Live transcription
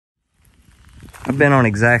I've been on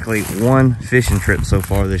exactly one fishing trip so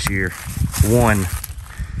far this year. One.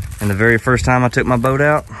 And the very first time I took my boat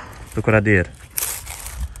out, look what I did.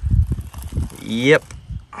 Yep,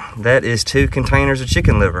 that is 2 containers of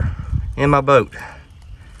chicken liver in my boat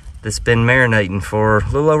that's been marinating for a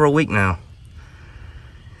little over a week now.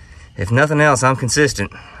 If nothing else, I'm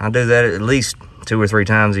consistent. I do that at least 2 or 3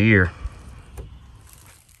 times a year.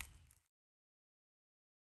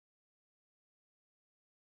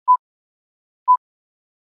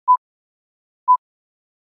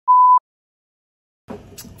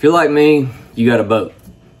 If you're like me, you got a boat,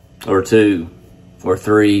 or 2, or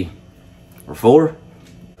 3, or 4.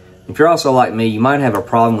 If you're also like me, you might have a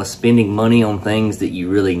problem with spending money on things that you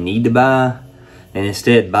really need to buy, and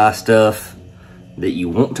instead buy stuff that you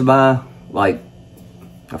want to buy, like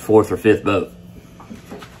a 4th or 5th boat.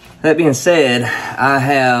 That being said, I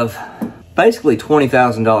have basically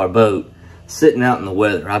 $20,000 boat sitting out in the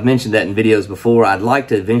weather. I've mentioned that in videos before. I'd like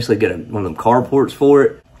to eventually get one of them carports for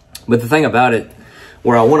it, but the thing about it,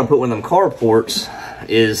 where I want to put one of them carports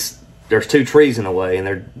is there's 2 trees in the way, and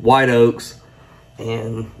they're white oaks,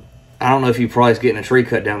 and I don't know if you probably getting a tree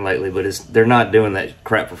cut down lately, but they're not doing that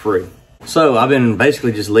crap for free. So I've been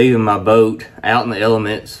basically just leaving my boat out in the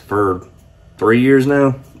elements for 3 years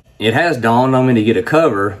now. It has dawned on me to get a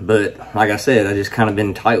cover, but like I said, I just kind of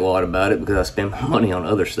been tightwad about it because I spend money on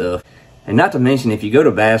other stuff. And not to mention, if you go to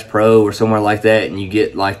Bass Pro or somewhere like that and you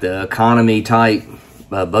get like the economy type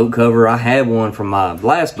boat cover, I had one from my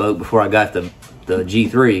last boat before I got the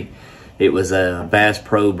G3. It was a Bass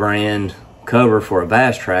Pro brand cover for a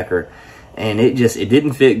bass tracker, and it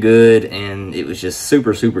didn't fit good, and it was just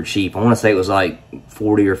super cheap. I want to say it was like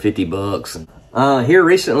 40 or 50 bucks. Here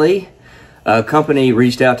recently, a company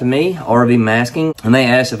reached out to me, RVMasking, and they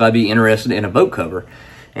asked if I'd be interested in a boat cover.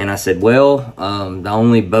 And I said, well, the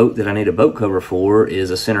only boat that I need a boat cover for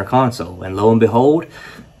is a center console. And lo and behold,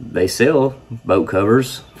 they sell boat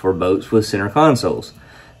covers for boats with center consoles.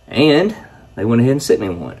 And they went ahead and sent me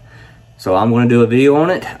one. So I'm going to do a video on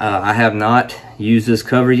it. I have not used this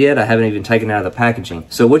cover yet. I haven't even taken it out of the packaging.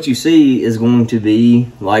 So what you see is going to be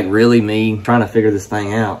like really me trying to figure this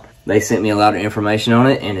thing out. They sent me a lot of information on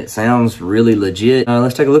it, and it sounds really legit.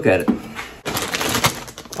 Let's take a look at it.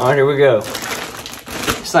 All right, here we go.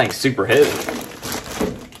 This thing's super heavy.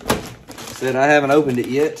 Said I haven't opened it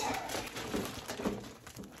yet.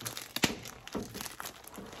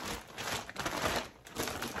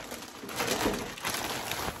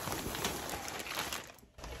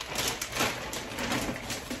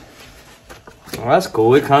 Well, that's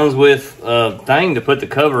cool. It comes with a thing to put the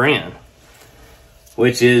cover in,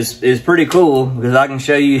 which is pretty cool because I can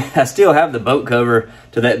show you, I still have the boat cover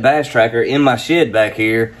to that bass tracker in my shed back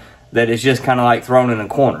here that is just kind of like thrown in a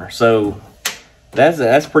corner. So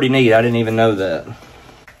that's pretty neat. I didn't even know that.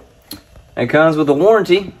 It comes with a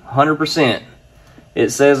warranty, 100%. It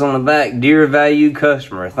says on the back, "Dear valued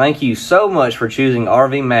customer, thank you so much for choosing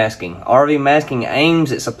RVMasking. RVMasking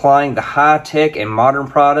aims at supplying the high-tech and modern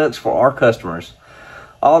products for our customers.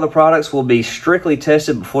 All the products will be strictly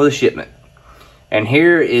tested before the shipment. And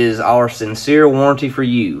here is our sincere warranty for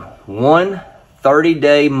you. 1,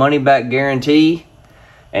 30-day money-back guarantee.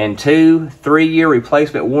 And 2, 3-year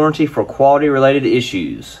replacement warranty for quality-related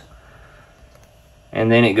issues." And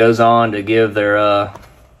then it goes on to give their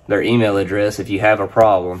email address if you have a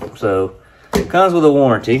problem. So it comes with a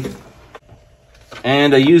warranty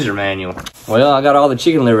and a user manual. Well, I got all the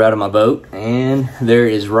chicken liver out of my boat, and there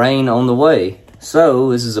is rain on the way.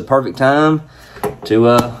 So this is a perfect time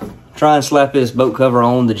to try and slap this boat cover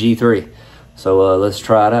on the G3. So let's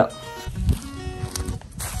try it out.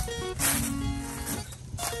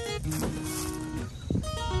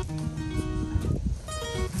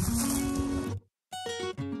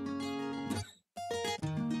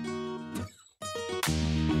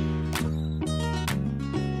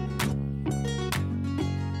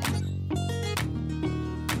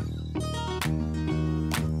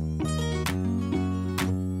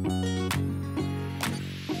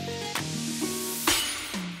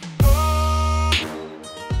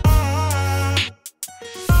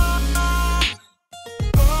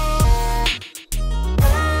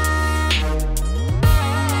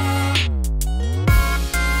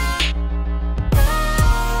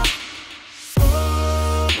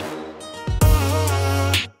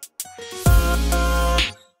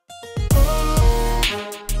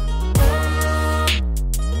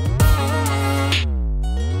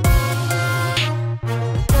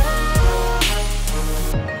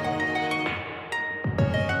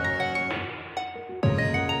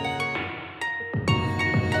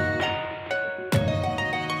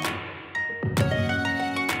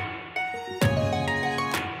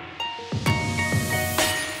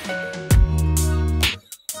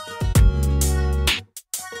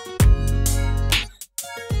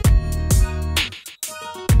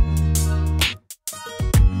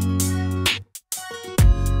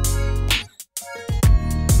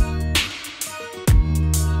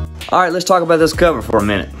 All right, let's talk about this cover for a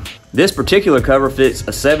minute. This particular cover fits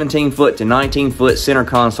a 17-foot to 19-foot center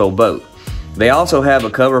console boat. They also have a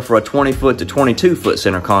cover for a 20-foot to 22-foot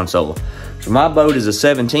center console. So my boat is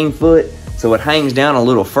a 17-foot, so it hangs down a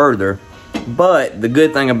little further. But the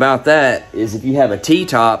good thing about that is if you have a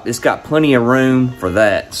T-top, it's got plenty of room for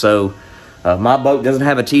that. So my boat doesn't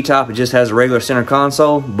have a T-top, it just has a regular center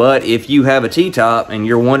console. But if you have a T-top and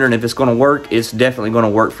you're wondering if it's going to work, it's definitely going to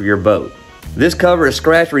work for your boat. This cover is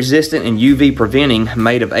scratch resistant and UV preventing,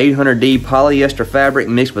 made of 800D polyester fabric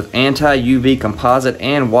mixed with anti-UV composite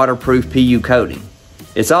and waterproof PU coating.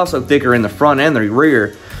 It's also thicker in the front and the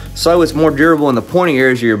rear, so it's more durable in the pointy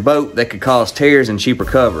areas of your boat that could cause tears and cheaper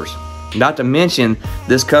covers. Not to mention,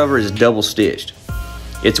 this cover is double stitched.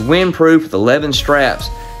 It's windproof with 11 straps,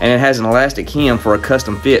 and it has an elastic hem for a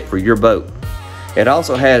custom fit for your boat. It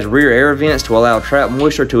also has rear air vents to allow trapped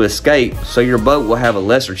moisture to escape, so your boat will have a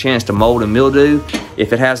lesser chance to mold and mildew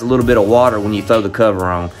if it has a little bit of water when you throw the cover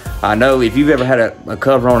on. I know if you've ever had a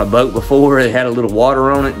cover on a boat before, it had a little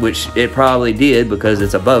water on it, which it probably did because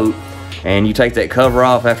it's a boat, and you take that cover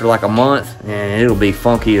off after like a month and it'll be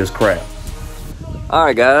funky as crap. All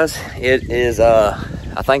right guys, it is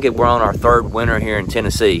I think we're on our third winter here in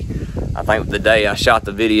Tennessee. I think the day I shot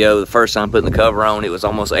the video, the first time putting the cover on, it was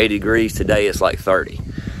almost 80 degrees. Today it's like 30.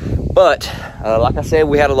 But like I said,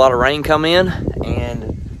 we had a lot of rain come in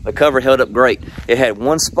and the cover held up great. It had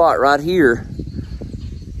one spot right here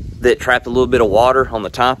that trapped a little bit of water on the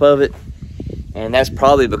top of it. And that's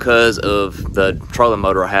probably because of the trolling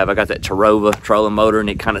motor I have. I got that Tarova trolling motor and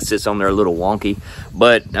it kind of sits on there a little wonky.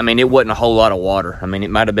 But I mean, it wasn't a whole lot of water. I mean, it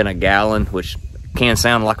might have been a gallon, which can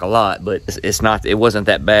sound like a lot, but it's not. It wasn't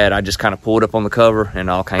that bad. I just kind of pulled up on the cover and it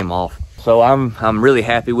all came off. So I'm really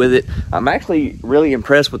happy with it. I'm actually really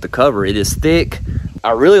impressed with the cover. It is thick.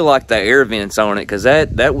 I really like the air vents on it because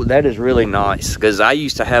that is really nice. Because I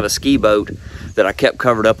used to have a ski boat that I kept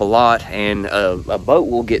covered up a lot, and a boat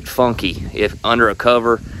will get funky if under a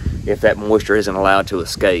cover if that moisture isn't allowed to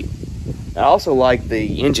escape. I also like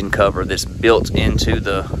the engine cover that's built into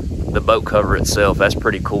the boat cover itself. That's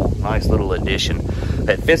pretty cool. Nice little addition.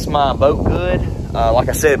 It fits my boat good. Like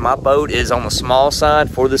I said, my boat is on the small side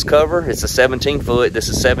for this cover. It's a 17-foot. This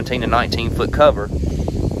is 17 to 19-foot cover.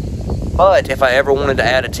 But if I ever wanted to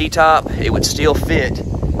add a T-top, it would still fit.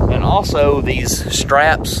 And also these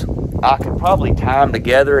straps, I could probably tie them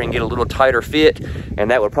together and get a little tighter fit, and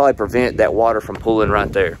that would probably prevent that water from pooling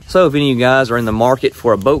right there. So if any of you guys are in the market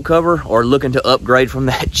for a boat cover or looking to upgrade from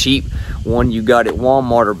that cheap one you got at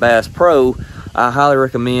Walmart or Bass Pro, I highly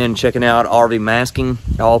recommend checking out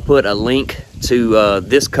RVMasking. I'll put a link to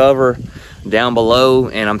this cover down below,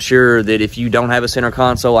 and I'm sure that if you don't have a center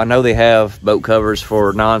console, I know they have boat covers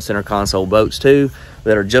for non-center console boats too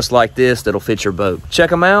that are just like this that'll fit your boat. Check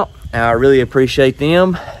them out. I really appreciate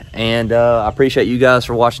them, and I appreciate you guys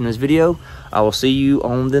for watching this video. I will see you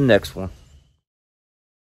on the next one.